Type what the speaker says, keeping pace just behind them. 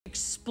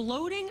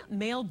exploding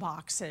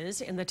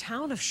mailboxes in the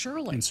town of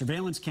Shirley. And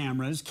surveillance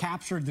cameras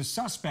captured the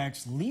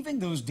suspects leaving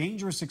those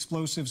dangerous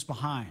explosives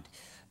behind.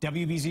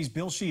 WBZ's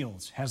Bill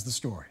Shields has the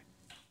story.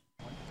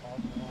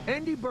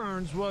 Andy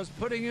Burns was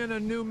putting in a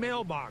new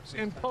mailbox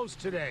in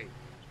post today.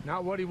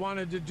 Not what he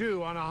wanted to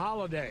do on a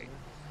holiday.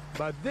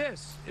 But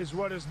this is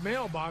what his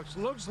mailbox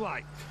looks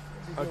like.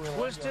 A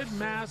twisted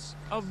mass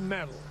of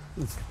metal.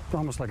 It's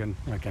almost like an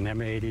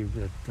M80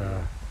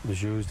 that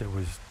was used.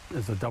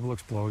 It's a double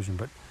explosion.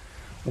 But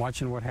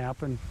watching what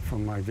happened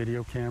from my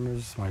video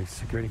cameras, my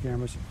security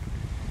cameras,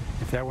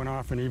 if that went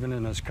off and even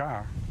in his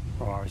car,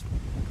 or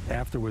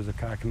afterwards the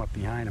car came up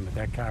behind him, if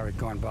that car had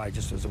gone by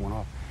just as it went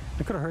off,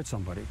 it could have hurt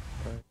somebody.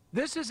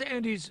 This is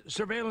Andy's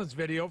surveillance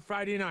video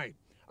Friday night.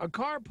 A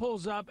car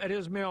pulls up at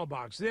his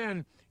mailbox.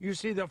 Then you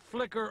see the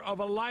flicker of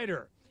a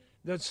lighter,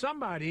 that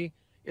somebody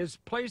is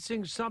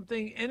placing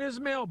something in his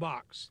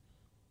mailbox.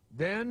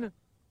 Then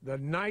the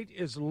night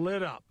is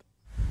lit up.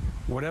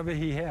 Whatever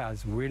he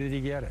has, where did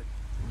he get it?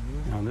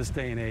 You know, in this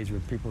day and age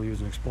with people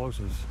using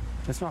explosives,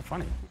 it's not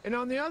funny. And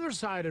on the other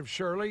side of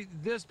Shirley,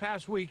 this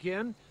past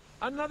weekend,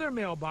 another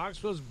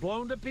mailbox was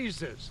blown to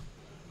pieces.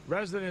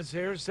 Residents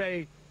here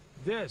say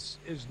this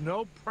is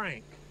no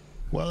prank.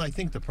 Well, I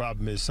think the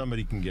problem is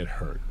somebody can get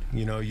hurt.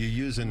 You know, you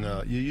use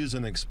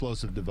an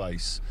explosive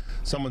device,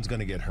 someone's going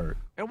to get hurt.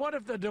 And what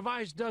if the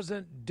device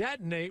doesn't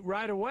detonate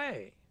right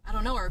away? I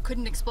don't know, or it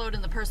couldn't explode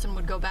and the person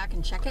would go back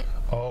and check it.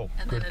 Oh,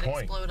 and good then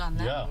point. Explode on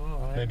them. Yeah,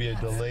 maybe a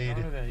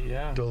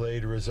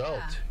delayed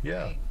result.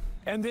 Yeah. Right.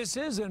 And this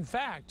is, in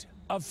fact,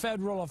 a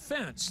federal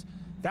offense.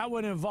 That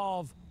would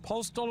involve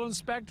postal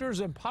inspectors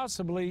and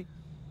possibly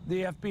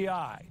the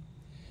FBI.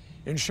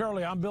 In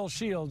Shirley, I'm Bill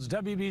Shields,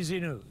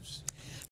 WBZ News.